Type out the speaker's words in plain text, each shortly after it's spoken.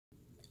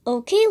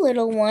Okay,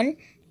 little one,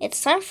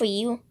 it's time for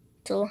you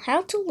to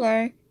how to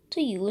learn to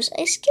use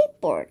a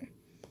skateboard.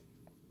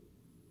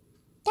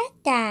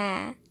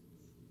 Dada.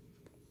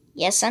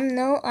 Yes, I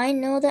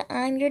know that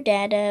I'm your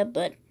dada,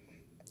 but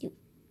you,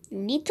 you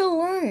need to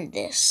learn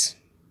this.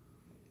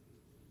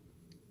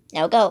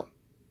 Now go.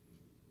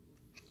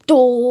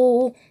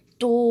 Do,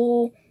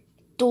 do,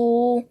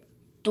 do,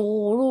 do,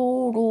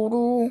 do, do,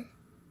 do.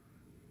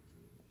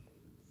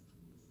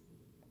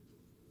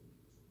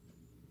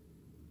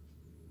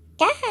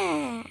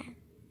 Ga.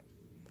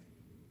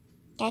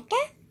 Ga, ga.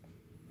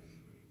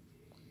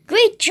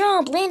 Great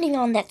job landing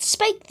on that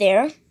spike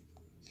there.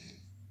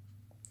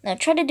 Now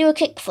try to do a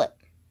kickflip.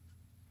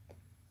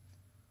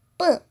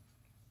 Boom.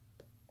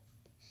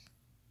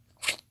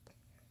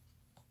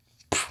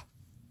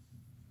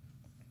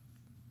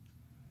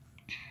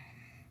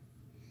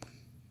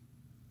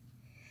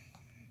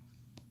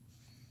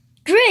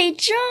 Great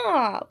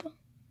job!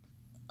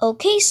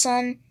 Okay,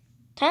 son,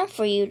 time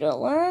for you to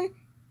learn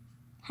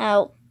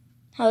how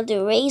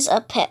to raise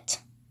a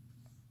pet.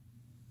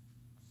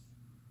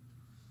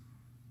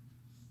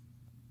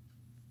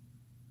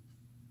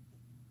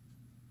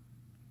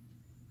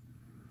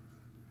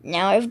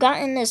 Now I've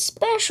gotten a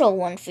special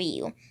one for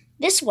you.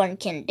 This one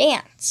can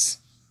dance.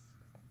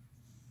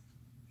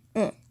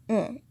 Mm,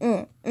 mm,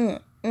 mm,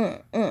 mm,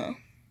 mm, mm.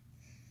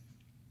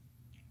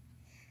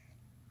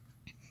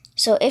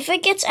 So if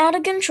it gets out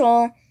of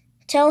control,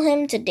 tell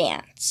him to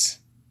dance.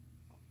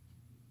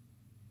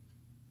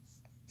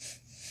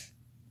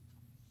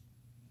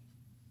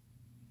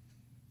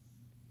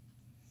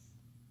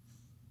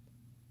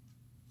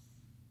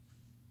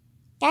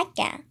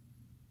 Gaga.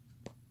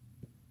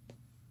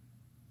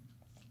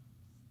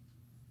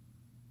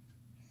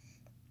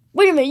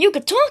 Wait a minute, you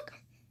can talk?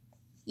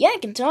 Yeah, I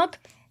can talk.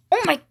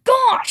 Oh my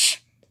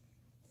gosh!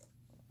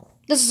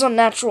 This is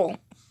unnatural.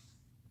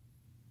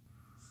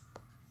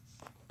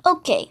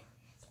 Okay,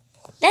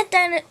 that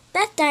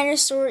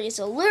dinosaur is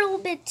a little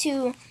bit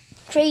too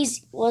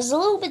crazy. Was a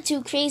little bit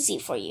too crazy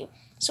for you,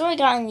 so I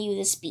got you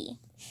this bee.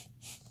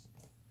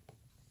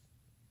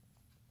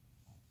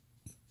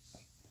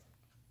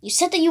 You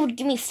said that you would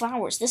give me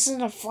flowers. This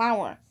isn't a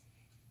flower.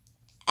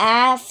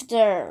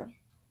 After.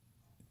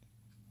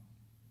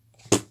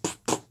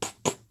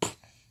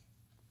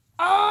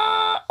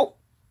 Oh.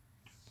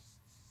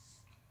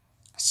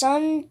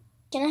 Son,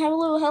 can I have a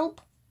little help?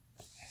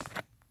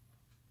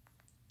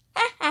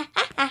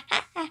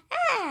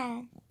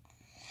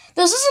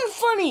 This isn't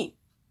funny.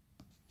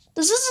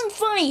 This isn't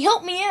funny.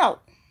 Help me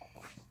out.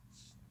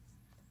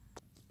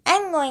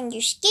 I'm going to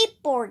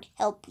skateboard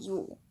help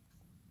you.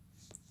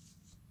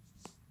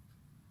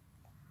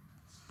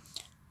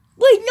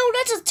 Wait, no,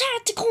 that's a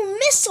tactical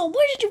missile.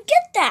 Where did you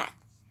get that?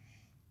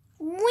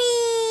 Whee!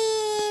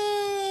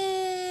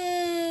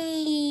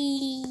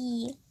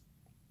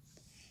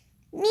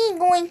 Me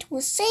going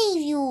to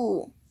save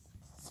you.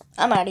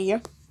 I'm out of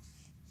here.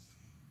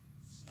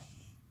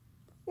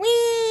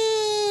 Whee!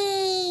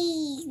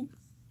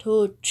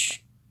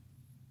 Touch.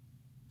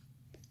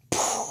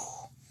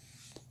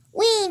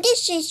 Whee,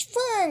 this is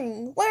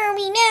fun. Where are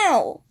we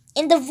now?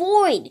 In the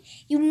void.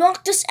 You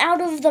knocked us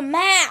out of the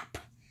map.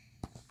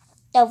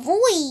 The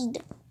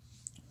void?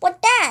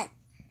 What that?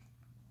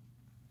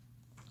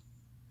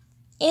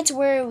 It's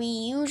where we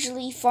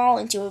usually fall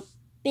into a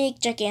big,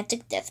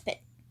 gigantic death pit.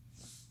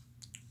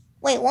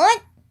 Wait,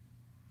 what?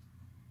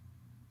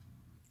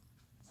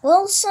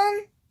 Well,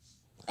 son,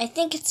 I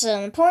think it's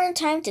an important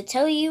time to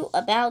tell you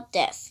about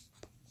death.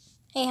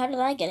 Hey, how did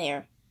I get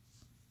here?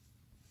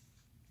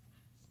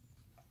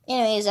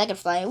 Anyways, I can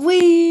fly.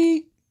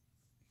 Whee!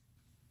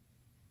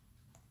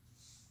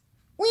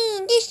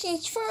 Whee, this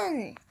is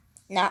fun.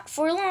 Not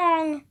for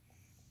long.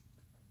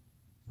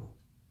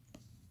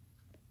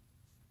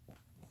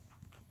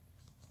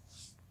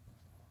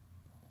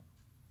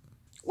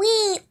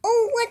 Whee!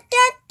 Oh, what's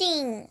that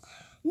thing?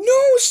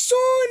 No,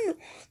 son!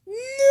 No!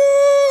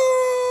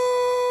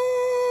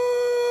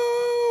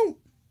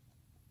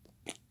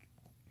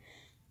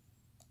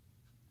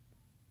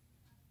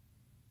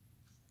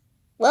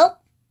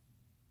 Well,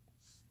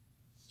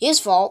 his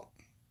fault.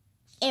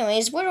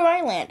 Anyways, where do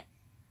I land?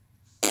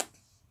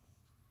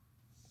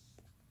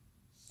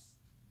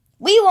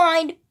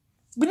 Rewind.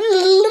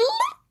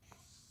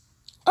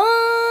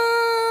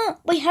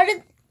 Wait, how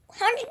did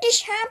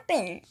this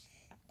happen?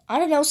 I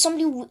don't know.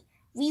 Somebody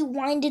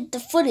rewinded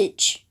the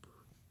footage.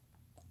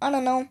 I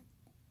don't know.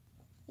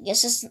 I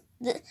guess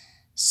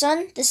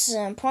son, this is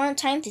an important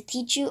time to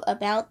teach you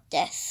about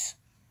death.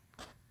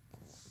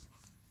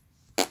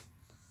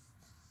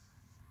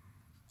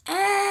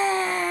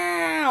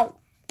 Ow!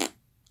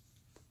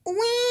 Whee!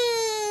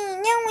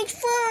 Now it's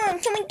fun.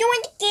 Can we do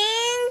it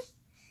again?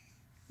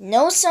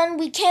 No, son,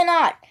 we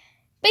cannot.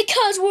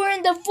 Because we're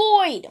in the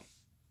void.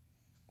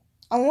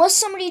 Unless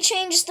somebody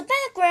changes the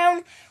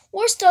background,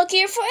 we're stuck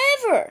here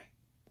forever.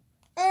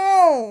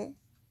 Oh.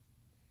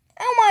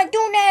 I want to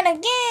do that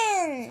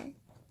again.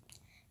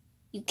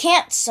 You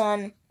can't,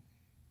 son.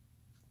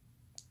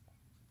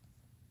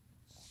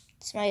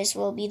 This might as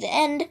well be the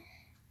end.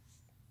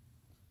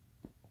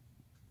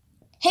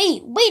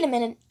 Hey, wait a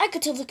minute. I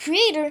could tell the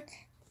creator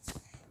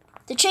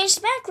to change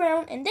the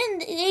background, and then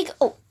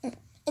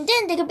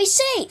they could be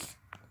saved.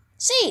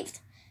 Saved.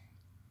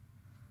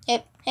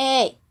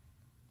 Hey,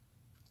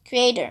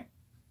 creator.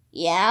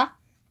 Yeah.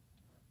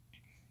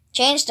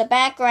 Change the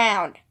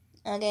background.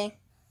 Okay.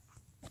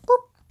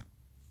 Boop.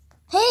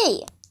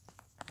 Hey,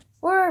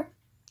 we're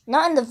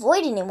not in the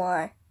void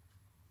anymore.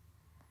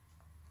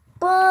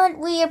 But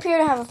we appear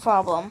to have a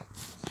problem.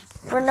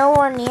 We're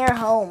nowhere near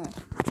home.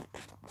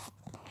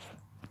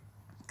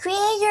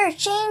 Creator,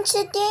 change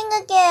the thing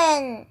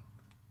again.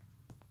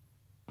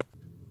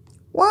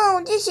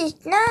 Wow, this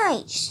is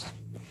nice.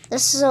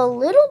 This is a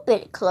little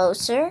bit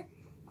closer.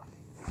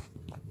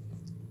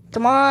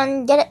 Come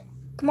on, get it.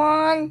 Come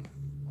on.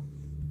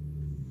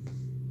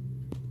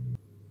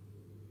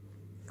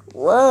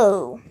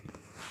 Whoa.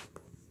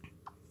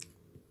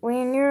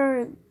 We're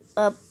near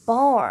a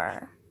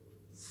bar.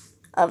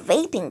 A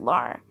vaping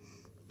bar.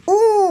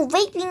 Ooh,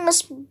 vaping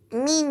must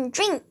mean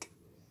drink.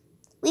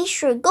 We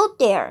should go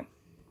there.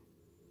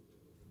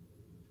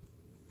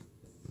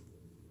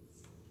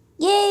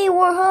 Yay,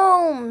 we're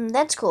home.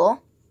 That's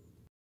cool.